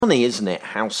Funny, isn't it,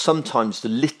 how sometimes the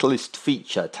littlest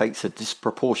feature takes a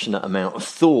disproportionate amount of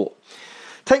thought.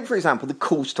 Take, for example, the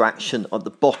calls to action at the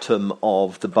bottom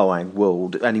of the BOAG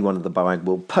World, any one of the BOAG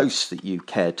World posts that you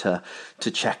care to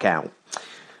check out.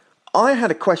 I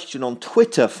had a question on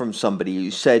Twitter from somebody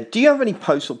who said, do you have any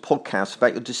posts or podcasts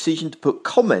about your decision to put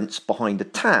comments behind a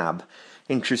tab?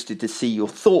 Interested to see your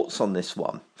thoughts on this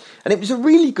one. And it was a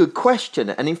really good question,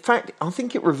 and in fact I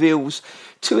think it reveals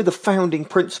two of the founding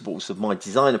principles of my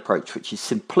design approach, which is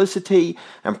simplicity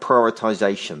and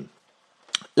prioritization.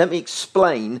 Let me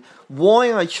explain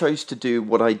why I chose to do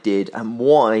what I did and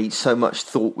why so much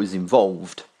thought was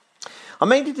involved. I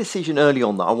made a decision early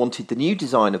on that I wanted the new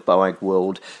design of BOAG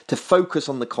World to focus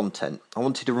on the content. I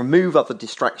wanted to remove other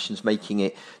distractions, making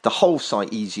it the whole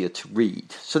site easier to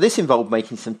read. So this involved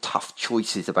making some tough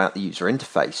choices about the user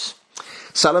interface.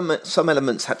 Some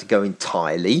elements had to go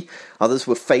entirely, others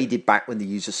were faded back when the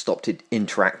user stopped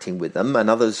interacting with them, and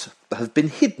others have been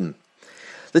hidden.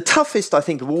 The toughest, I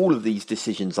think, of all of these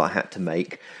decisions I had to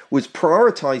make was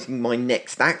prioritising my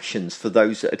next actions for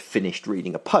those that had finished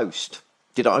reading a post.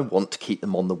 Did I want to keep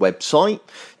them on the website?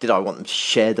 Did I want them to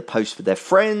share the post with their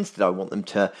friends? Did I want them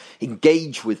to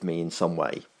engage with me in some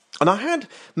way? And I had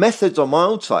methods on my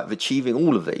old site of achieving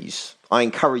all of these. I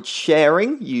encouraged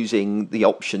sharing using the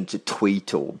option to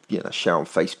tweet or share on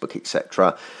Facebook,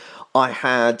 etc. I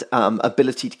had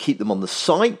ability to keep them on the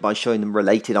site by showing them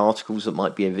related articles that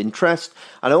might be of interest.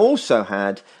 And I also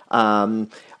had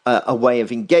a way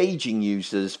of engaging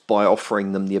users by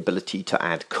offering them the ability to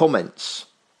add comments.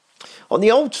 On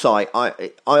the old site,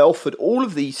 I offered all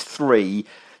of these three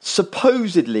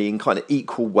supposedly in kind of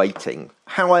equal weighting.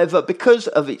 However, because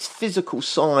of its physical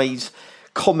size,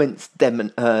 comments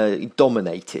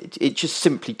dominated. It just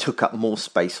simply took up more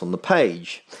space on the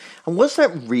page. And was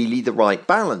that really the right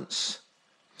balance?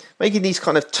 Making these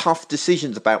kind of tough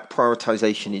decisions about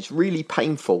prioritization is really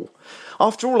painful.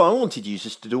 After all, I wanted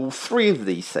users to do all three of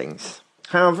these things.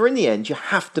 However, in the end, you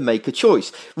have to make a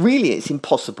choice. Really, it's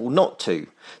impossible not to.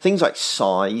 Things like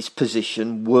size,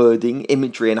 position, wording,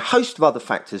 imagery, and a host of other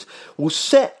factors will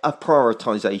set a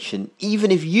prioritization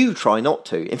even if you try not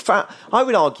to. In fact, I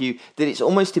would argue that it's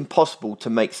almost impossible to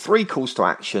make three calls to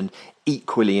action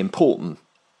equally important.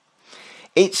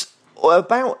 It's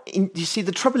about, you see,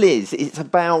 the trouble is, it's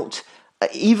about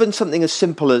even something as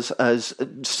simple as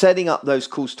setting up those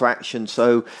calls to action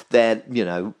so they're,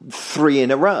 three in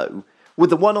a row. Well,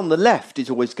 the one on the left is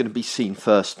always going to be seen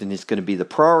first and is going to be the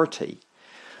priority.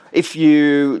 If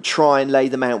you try and lay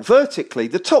them out vertically,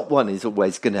 the top one is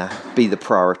always going to be the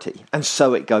priority. And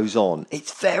so it goes on.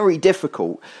 It's very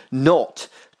difficult not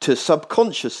to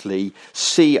subconsciously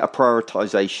see a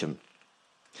prioritization.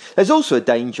 There's also a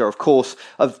danger, of course,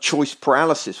 of choice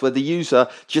paralysis, where the user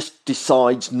just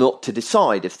decides not to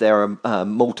decide if there are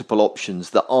multiple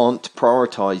options that aren't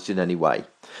prioritized in any way.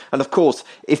 And of course,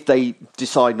 if they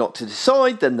decide not to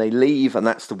decide, then they leave, and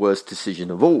that's the worst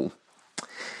decision of all.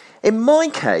 In my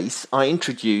case, I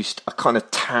introduced a kind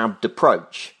of tabbed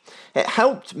approach. It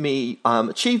helped me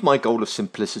achieve my goal of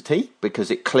simplicity because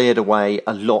it cleared away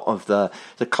a lot of the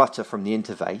clutter from the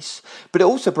interface, but it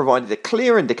also provided a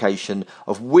clear indication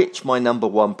of which my number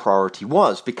one priority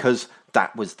was because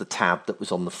that was the tab that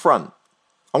was on the front.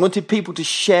 I wanted people to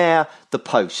share the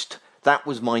post. That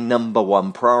was my number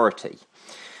one priority.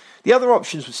 The other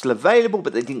options were still available,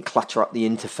 but they didn't clutter up the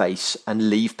interface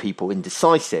and leave people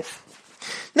indecisive.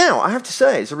 Now, I have to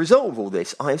say, as a result of all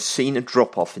this, I have seen a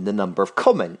drop-off in the number of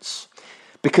comments.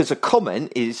 Because a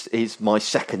comment is my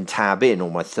second tab in,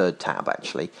 or my third tab,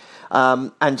 actually.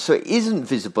 And so it isn't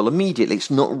visible immediately.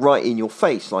 It's not right in your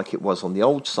face like it was on the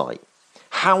old site.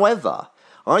 However,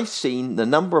 I've seen the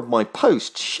number of my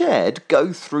posts shared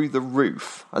go through the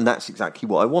roof. And that's exactly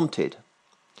what I wanted.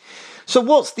 So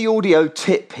what's the audio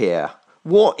tip here?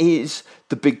 What is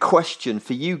the big question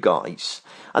for you guys?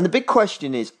 And the big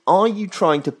question is, are you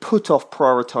trying to put off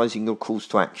prioritizing your calls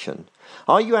to action?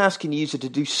 Are you asking the user to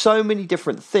do so many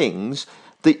different things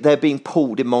that they're being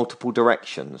pulled in multiple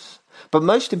directions? But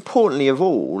most importantly of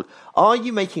all, are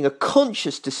you making a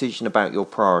conscious decision about your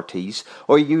priorities,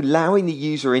 or are you allowing the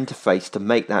user interface to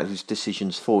make those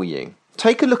decisions for you?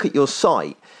 Take a look at your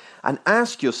site and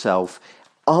ask yourself,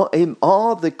 are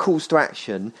the calls to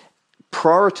action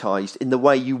prioritized in the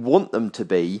way you want them to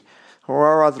be, or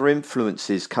are other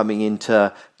influences coming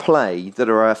into play that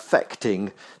are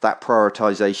affecting that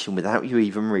prioritization without you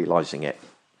even realizing it?